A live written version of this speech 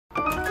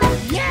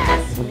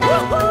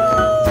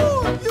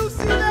Woohoo! You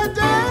see that,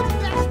 Dad?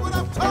 That's what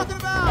I'm talking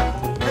about.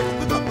 Hey,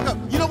 look up, look up.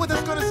 You know what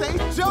that's gonna say?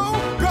 Joe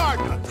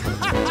Gardner.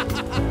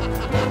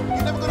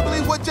 You're never gonna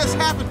believe what just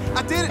happened.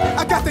 I did it.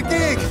 I got the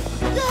gig.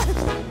 Yes.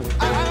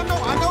 I know.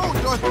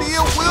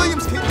 Dorothea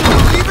Williams. Can you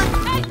believe it?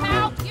 Hey,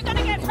 pal, you're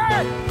gonna get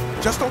hurt.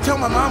 Just don't tell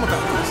my mom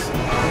about this,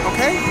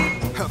 okay?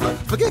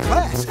 Forget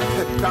class.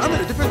 I'm in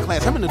a different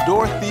class. I'm in the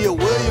Dorothea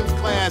Williams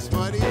class,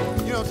 buddy. You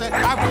know what I'm saying?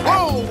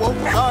 Whoa,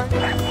 sorry.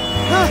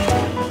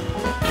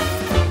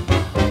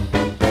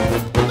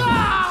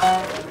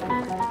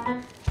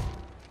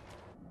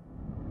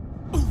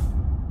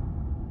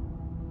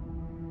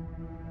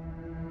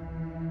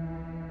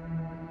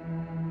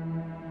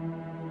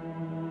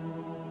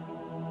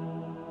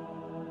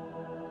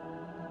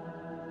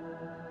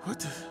 What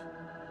the?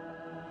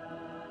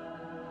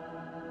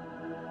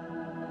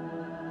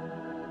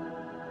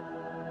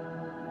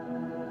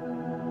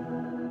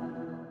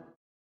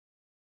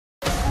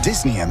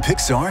 Disney and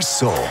Pixar's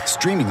Soul,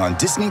 streaming on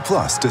Disney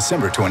Plus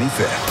December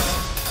 25th.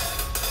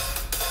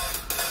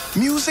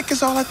 Music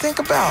is all I think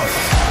about.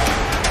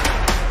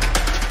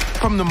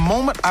 From the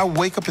moment I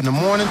wake up in the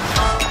morning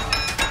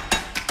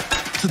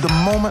to the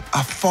moment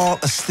I fall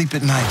asleep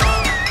at night.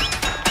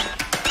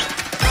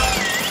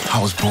 I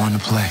was born to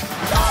play.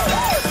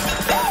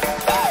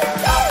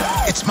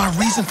 It's my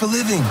reason for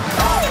living.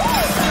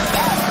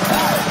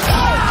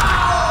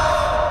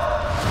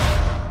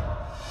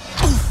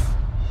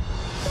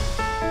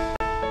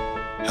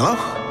 Hello?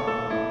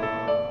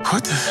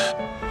 What the?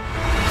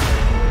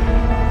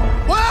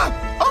 Wow!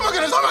 Oh my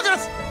goodness!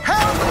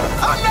 Help!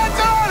 I'm not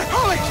done!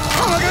 Oh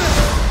my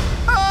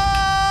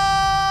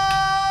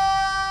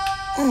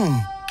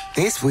goodness!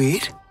 This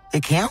week, the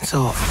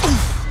council.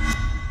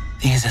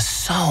 There's a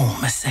soul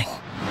missing.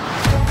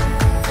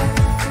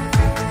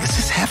 Is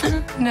this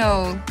heaven?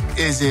 No.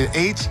 Is it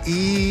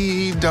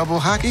H-E double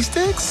hockey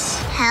sticks?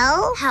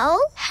 Hell?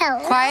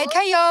 Quiet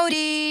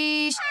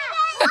coyotes.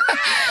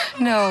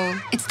 No,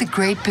 it's the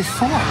great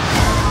before.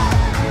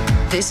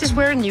 This is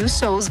where new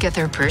souls get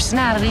their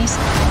personalities,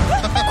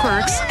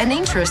 quirks, and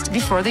interests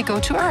before they go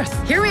to Earth.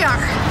 Here we are.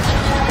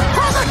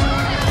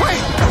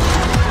 Wait!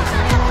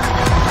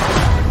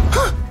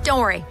 Don't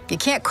worry, you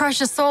can't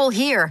crush a soul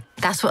here.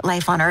 That's what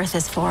life on Earth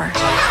is for.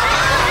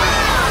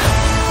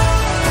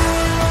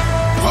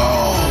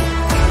 Whoa!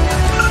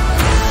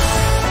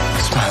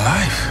 It's my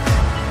life.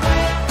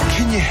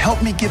 Can you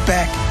help me get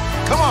back?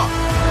 Come on!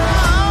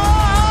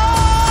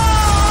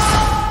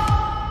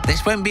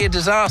 This won't be a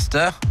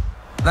disaster,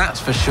 that's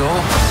for sure.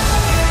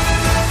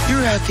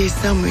 You're out there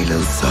somewhere,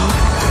 little soul.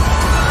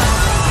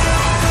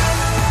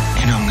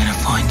 And I'm gonna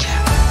find you.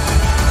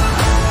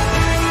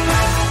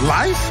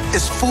 Life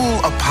is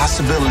full of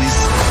possibilities.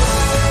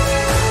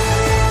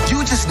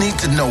 You just need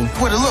to know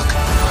where to look.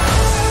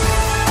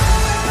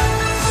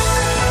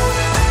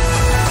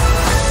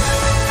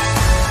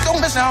 Don't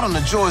miss out on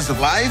the joys of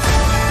life.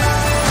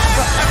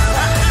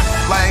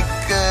 Like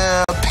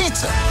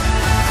pizza.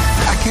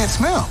 I can't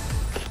smell.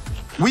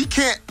 We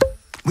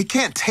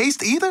can't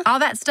taste either? All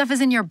that stuff is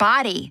in your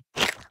body.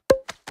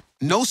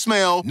 No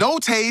smell, no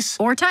taste.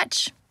 Or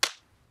touch.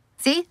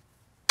 See?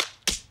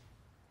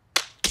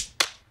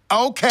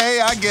 Okay,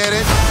 I get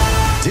it.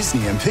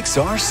 Disney and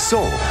Pixar's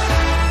Soul.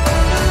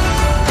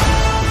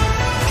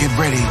 Get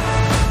ready.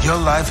 Your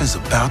life is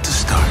about to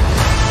start.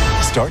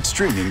 Start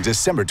streaming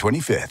December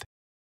 25th.